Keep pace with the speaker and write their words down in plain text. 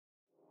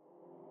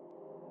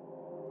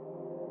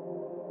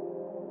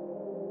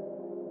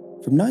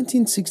From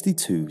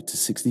 1962 to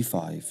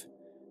 65,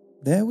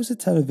 there was a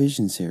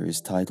television series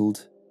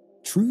titled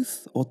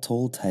Truth or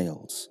Tall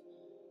Tales.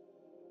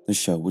 The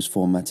show was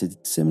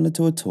formatted similar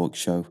to a talk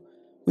show,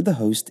 with the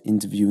host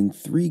interviewing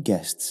 3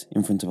 guests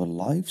in front of a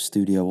live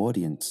studio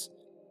audience,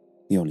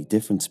 the only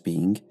difference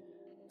being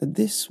that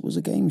this was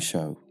a game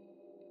show.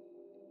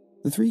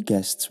 The 3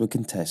 guests were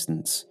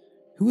contestants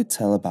who would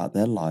tell about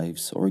their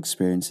lives or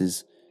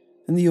experiences,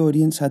 and the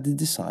audience had to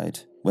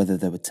decide whether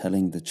they were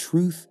telling the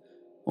truth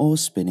or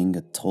spinning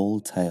a tall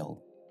tale.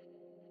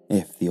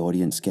 If the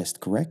audience guessed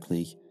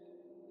correctly,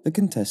 the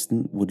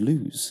contestant would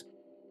lose.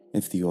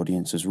 If the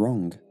audience was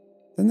wrong,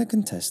 then the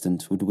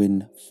contestant would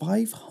win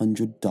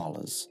 $500,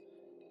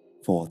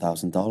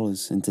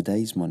 $4,000 in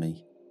today's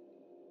money.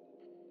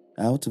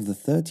 Out of the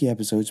 30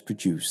 episodes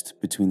produced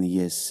between the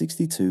years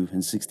 62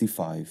 and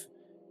 65,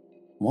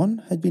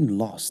 one had been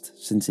lost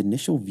since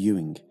initial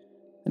viewing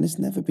and has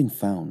never been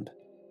found.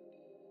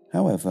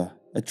 However,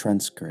 a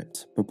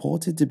transcript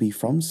purported to be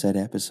from said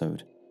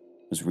episode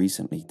was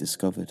recently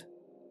discovered.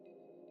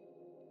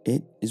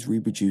 It is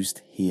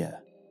reproduced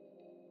here.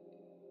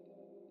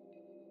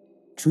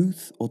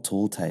 Truth or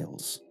Tall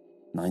Tales,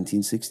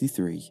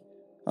 1963,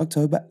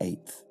 October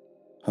 8th.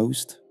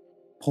 Host,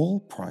 Paul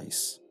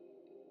Price.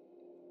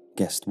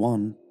 Guest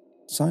 1,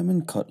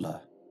 Simon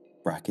Cutler,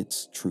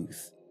 brackets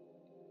Truth.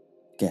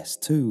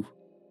 Guest 2,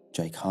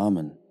 Jake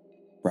Harmon,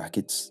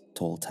 brackets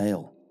Tall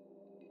Tale.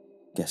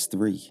 Guest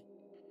 3,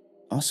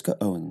 Oscar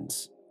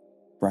Owens,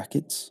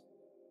 brackets,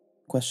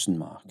 question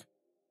mark.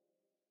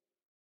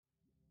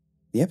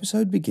 The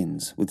episode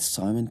begins with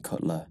Simon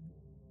Cutler,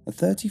 a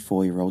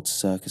 34-year-old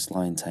circus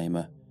lion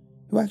tamer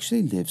who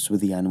actually lives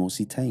with the animals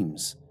he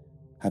tames,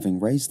 having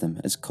raised them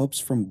as cubs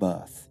from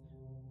birth.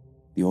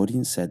 The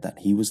audience said that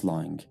he was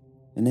lying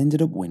and ended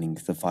up winning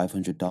the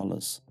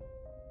 $500.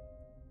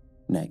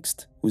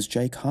 Next was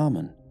Jake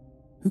Harmon,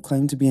 who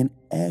claimed to be an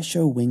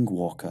airshow wing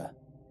walker.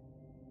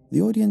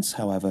 The audience,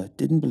 however,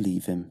 didn't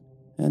believe him,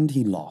 and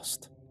he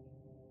lost.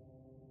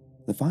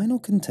 The final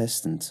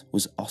contestant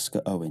was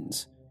Oscar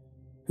Owens,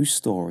 whose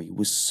story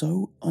was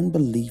so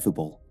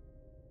unbelievable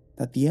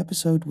that the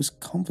episode was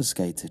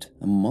confiscated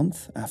a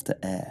month after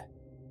air.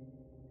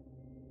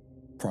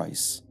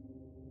 Price.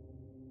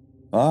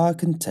 Our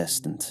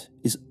contestant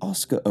is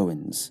Oscar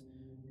Owens.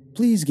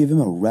 Please give him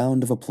a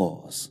round of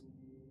applause.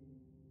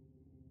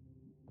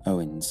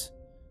 Owens,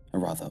 a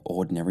rather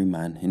ordinary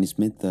man in his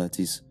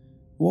mid-30s,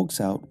 walks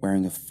out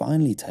wearing a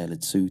finely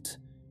tailored suit,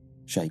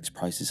 shakes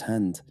Price's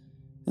hand,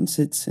 and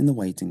sits in the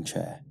waiting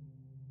chair.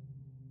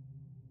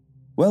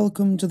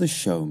 Welcome to the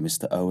show,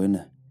 Mr.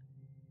 Owen.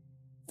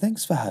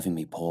 Thanks for having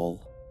me,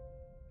 Paul.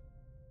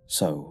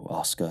 So,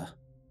 Oscar.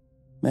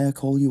 May I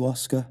call you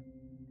Oscar?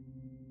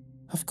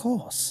 Of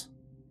course.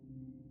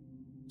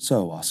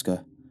 So,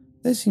 Oscar,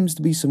 there seems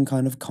to be some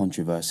kind of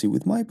controversy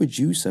with my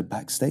producer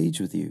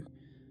backstage with you,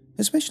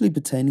 especially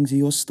pertaining to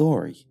your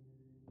story.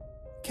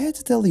 Care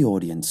to tell the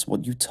audience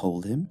what you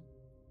told him?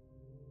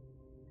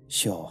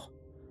 Sure.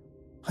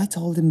 I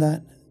told him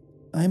that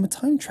I am a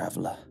time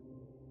traveler.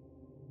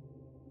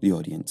 The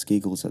audience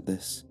giggles at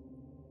this.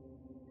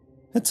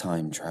 A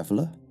time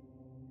traveler?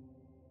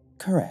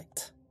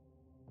 Correct.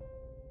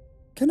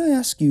 Can I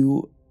ask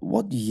you,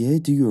 what year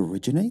do you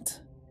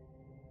originate?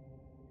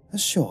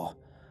 Sure.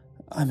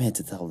 I'm here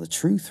to tell the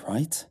truth,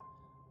 right?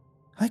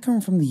 I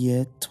come from the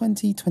year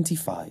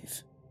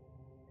 2025.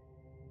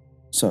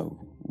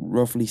 So,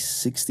 roughly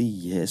 60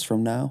 years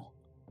from now?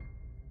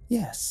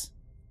 Yes.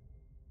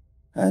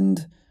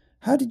 And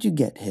how did you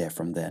get here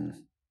from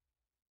then?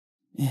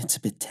 It's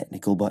a bit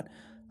technical, but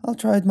I'll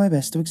try my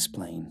best to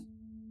explain.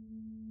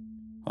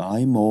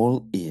 I'm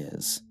all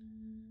ears,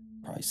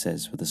 Price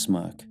says with a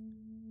smirk.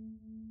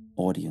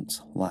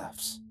 Audience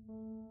laughs.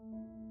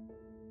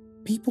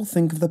 People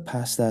think of the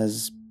past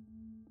as,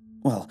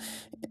 well,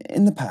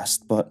 in the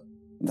past, but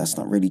that's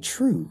not really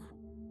true.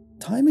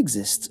 Time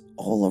exists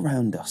all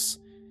around us.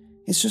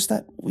 It's just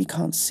that we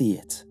can't see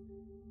it.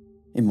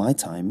 In my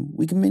time,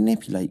 we can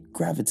manipulate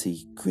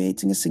gravity,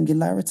 creating a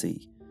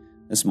singularity,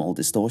 a small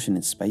distortion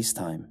in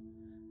space-time.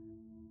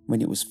 When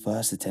it was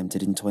first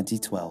attempted in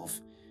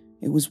 2012,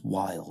 it was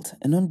wild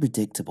and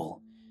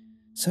unpredictable.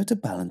 So to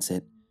balance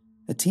it,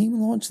 a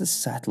team launched the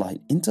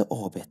satellite into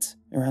orbit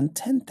around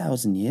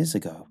 10,000 years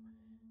ago.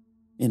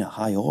 In a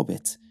high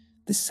orbit,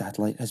 this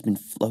satellite has been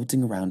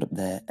floating around up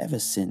there ever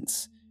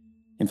since.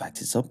 In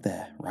fact, it's up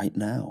there right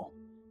now.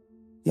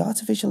 The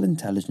artificial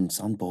intelligence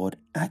on board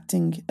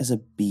acting as a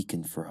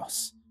beacon for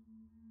us.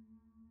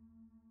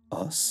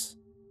 Us?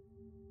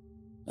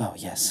 Oh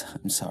yes,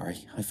 I'm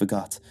sorry, I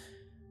forgot.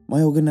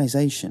 My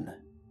organization,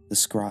 the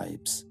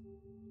Scribes.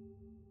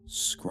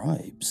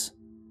 Scribes?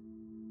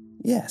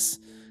 Yes,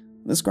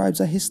 the Scribes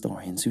are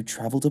historians who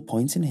travel to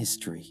points in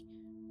history,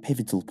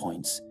 pivotal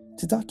points,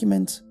 to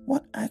document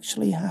what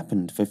actually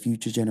happened for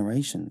future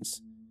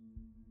generations.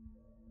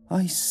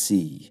 I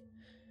see.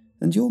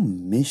 And your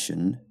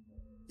mission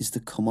is to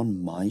come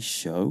on my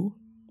show?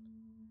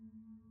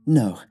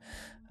 No,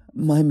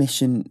 my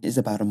mission is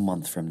about a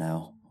month from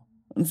now.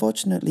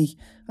 Unfortunately,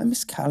 I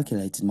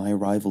miscalculated my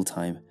arrival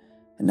time,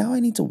 and now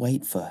I need to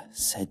wait for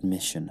said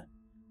mission.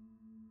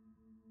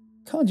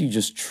 Can't you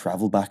just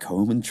travel back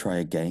home and try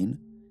again?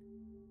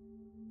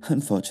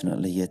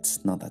 Unfortunately,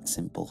 it's not that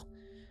simple.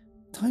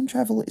 Time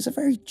travel is a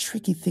very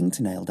tricky thing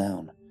to nail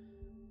down.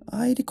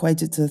 I'd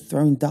equate it to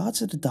throwing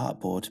darts at a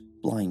dartboard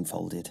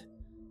blindfolded.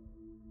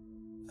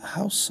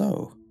 How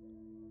so?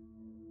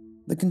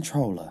 The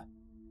controller,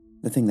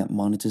 the thing that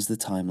monitors the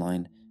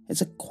timeline,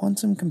 is a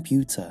quantum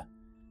computer,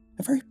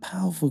 a very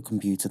powerful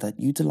computer that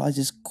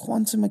utilizes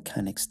quantum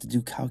mechanics to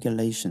do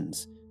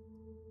calculations.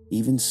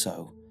 Even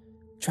so,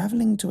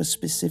 traveling to a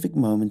specific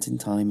moment in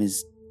time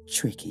is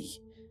tricky.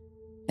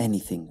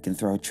 Anything can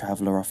throw a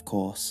traveler off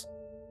course.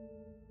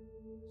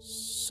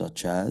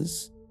 Such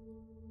as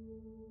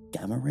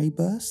gamma ray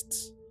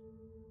bursts?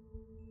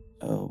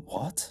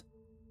 What?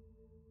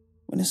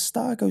 When a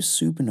star goes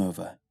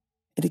supernova,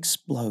 it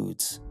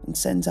explodes and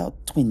sends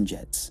out twin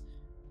jets,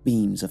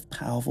 beams of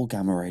powerful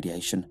gamma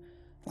radiation,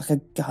 like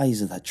a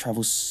geyser that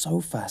travels so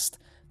fast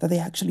that they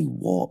actually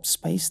warp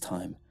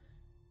space-time.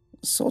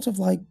 Sort of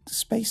like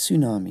space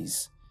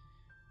tsunamis.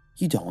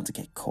 You don't want to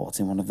get caught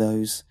in one of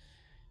those.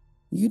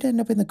 You'd end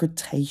up in the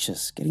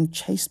Cretaceous getting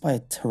chased by a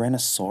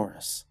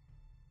Tyrannosaurus.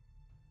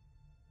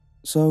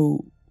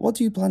 So, what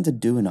do you plan to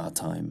do in our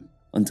time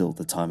until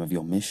the time of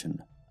your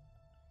mission?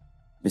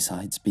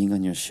 Besides being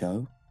on your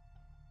show?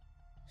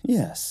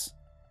 Yes.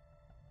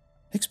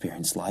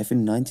 Experience life in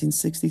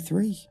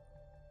 1963.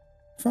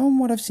 From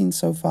what I've seen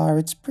so far,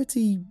 it's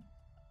pretty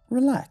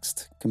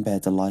relaxed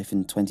compared to life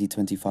in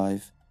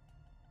 2025.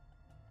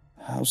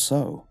 How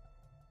so?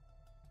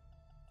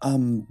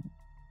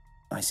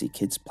 I see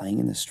kids playing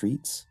in the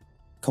streets,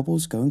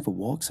 couples going for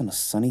walks on a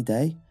sunny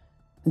day,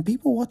 and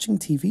people watching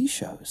TV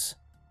shows.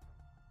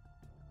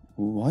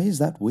 Why is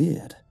that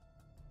weird?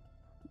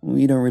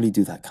 We don't really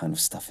do that kind of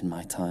stuff in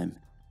my time.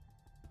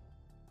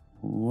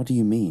 What do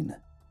you mean?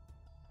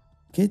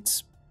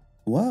 Kids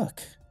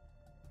work.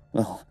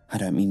 Well, I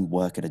don't mean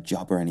work at a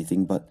job or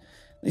anything, but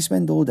they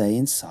spend all day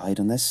inside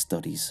on their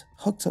studies,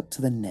 hooked up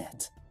to the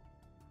net.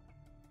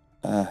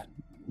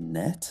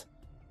 Net?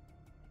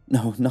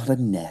 No, not a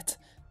net.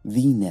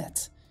 The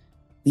net.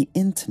 The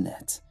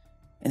internet.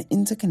 An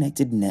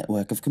interconnected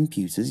network of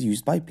computers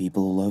used by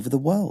people all over the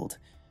world.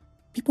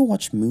 People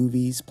watch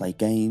movies, play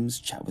games,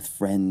 chat with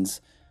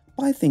friends,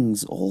 buy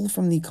things all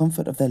from the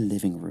comfort of their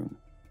living room.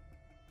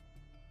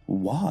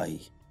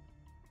 Why?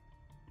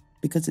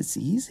 Because it's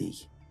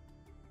easy.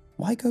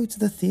 Why go to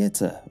the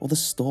theatre or the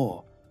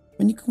store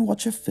when you can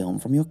watch a film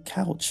from your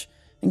couch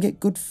and get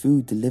good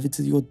food delivered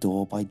to your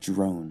door by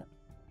drone,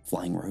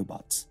 flying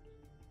robots?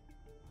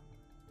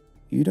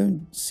 You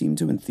don't seem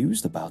too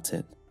enthused about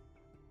it.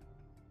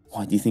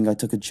 Why do you think I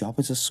took a job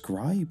as a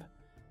scribe?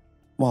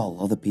 While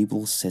other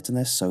people sit on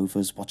their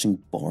sofas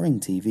watching boring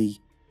TV,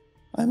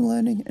 I'm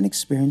learning and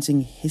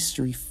experiencing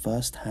history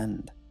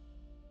firsthand.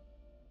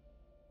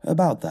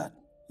 About that,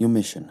 your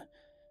mission.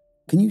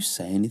 Can you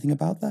say anything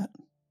about that?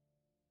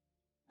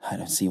 I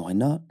don't see why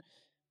not.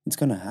 It's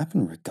going to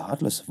happen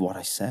regardless of what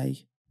I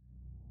say.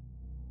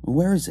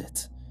 Where is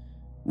it?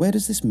 Where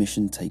does this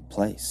mission take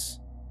place?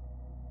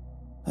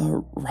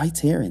 Right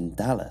here in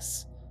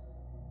Dallas.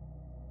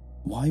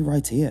 Why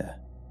right here?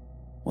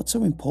 What's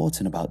so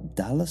important about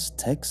Dallas,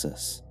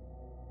 Texas?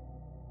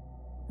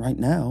 Right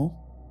now,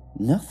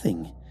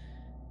 nothing.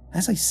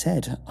 As I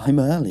said, I'm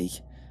early.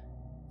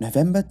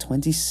 November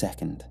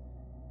 22nd.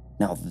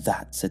 Now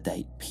that's a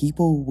date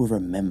people will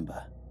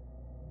remember.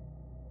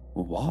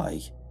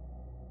 Why?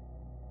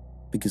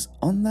 Because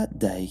on that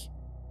day,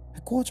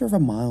 a quarter of a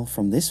mile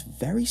from this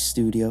very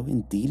studio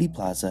in Dealey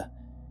Plaza,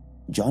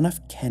 John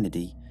F.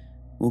 Kennedy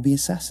will be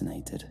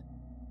assassinated.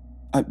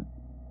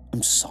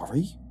 I'm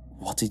sorry?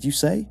 What did you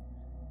say?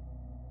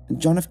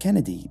 John F.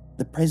 Kennedy,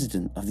 the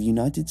President of the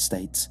United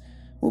States,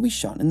 will be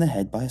shot in the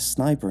head by a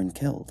sniper and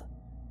killed.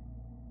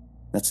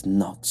 That's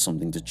not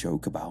something to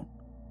joke about.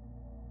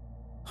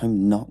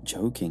 I'm not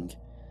joking.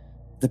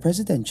 The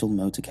presidential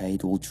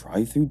motorcade will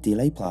drive through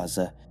Dealey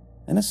Plaza,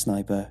 and a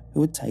sniper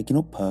who had taken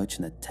up perch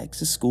in the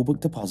Texas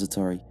Schoolbook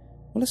Depository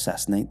will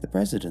assassinate the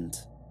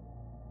president.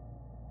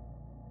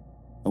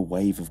 A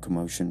wave of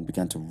commotion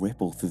began to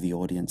ripple through the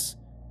audience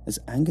as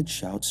angered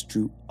shouts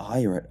drew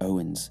ire at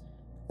Owens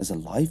as a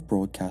live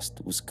broadcast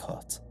was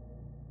cut.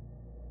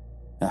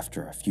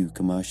 After a few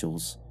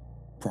commercials,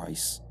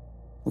 Price,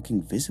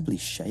 looking visibly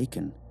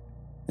shaken,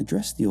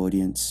 addressed the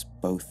audience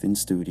both in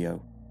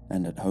studio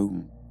and at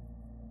home.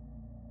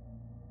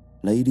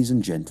 Ladies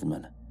and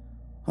gentlemen,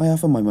 I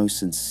offer my most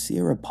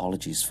sincere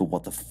apologies for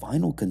what the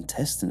final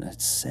contestant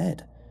had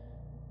said.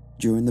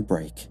 During the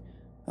break,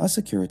 our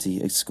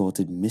security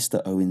escorted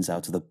Mr. Owens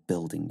out of the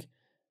building,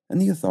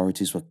 and the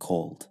authorities were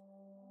called.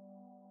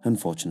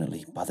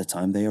 Unfortunately, by the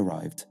time they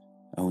arrived,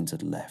 Owens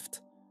had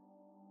left.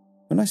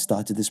 When I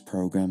started this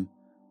program,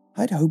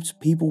 I'd hoped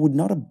people would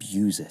not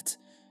abuse it,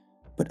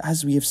 but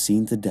as we have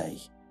seen today,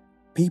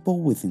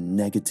 people with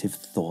negative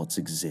thoughts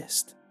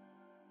exist.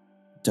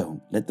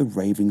 Don't let the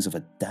ravings of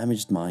a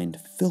damaged mind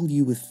fill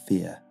you with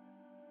fear.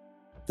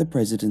 The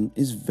president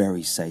is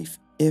very safe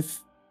if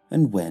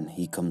and when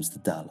he comes to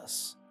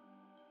Dallas.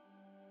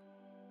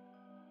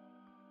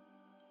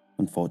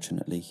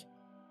 Unfortunately,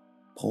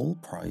 Paul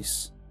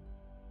Price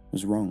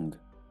was wrong.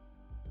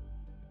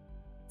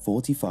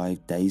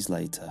 45 days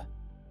later,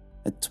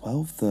 at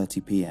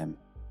 12:30 p.m.,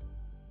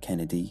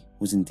 Kennedy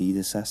was indeed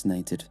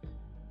assassinated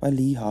by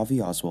Lee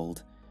Harvey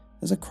Oswald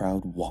as a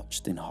crowd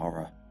watched in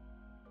horror.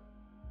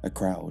 A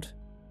crowd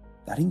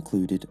that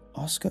included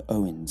Oscar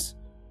Owens,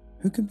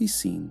 who can be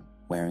seen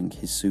wearing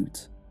his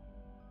suit.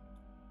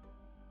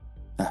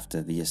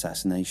 After the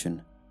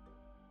assassination,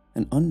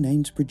 an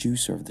unnamed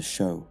producer of the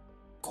show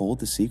called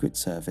the Secret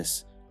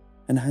Service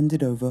and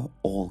handed over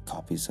all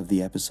copies of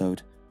the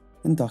episode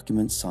and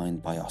documents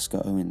signed by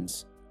Oscar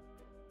Owens.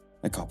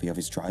 A copy of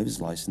his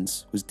driver's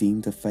license was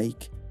deemed a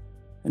fake,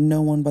 and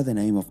no one by the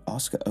name of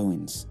Oscar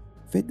Owens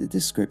fit the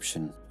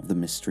description of the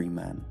mystery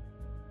man.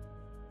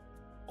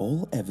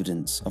 All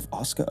evidence of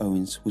Oscar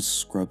Owens was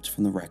scrubbed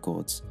from the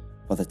records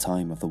by the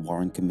time of the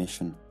Warren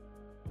Commission,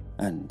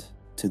 and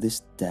to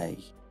this day,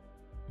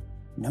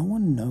 no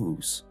one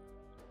knows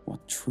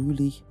what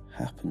truly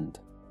happened.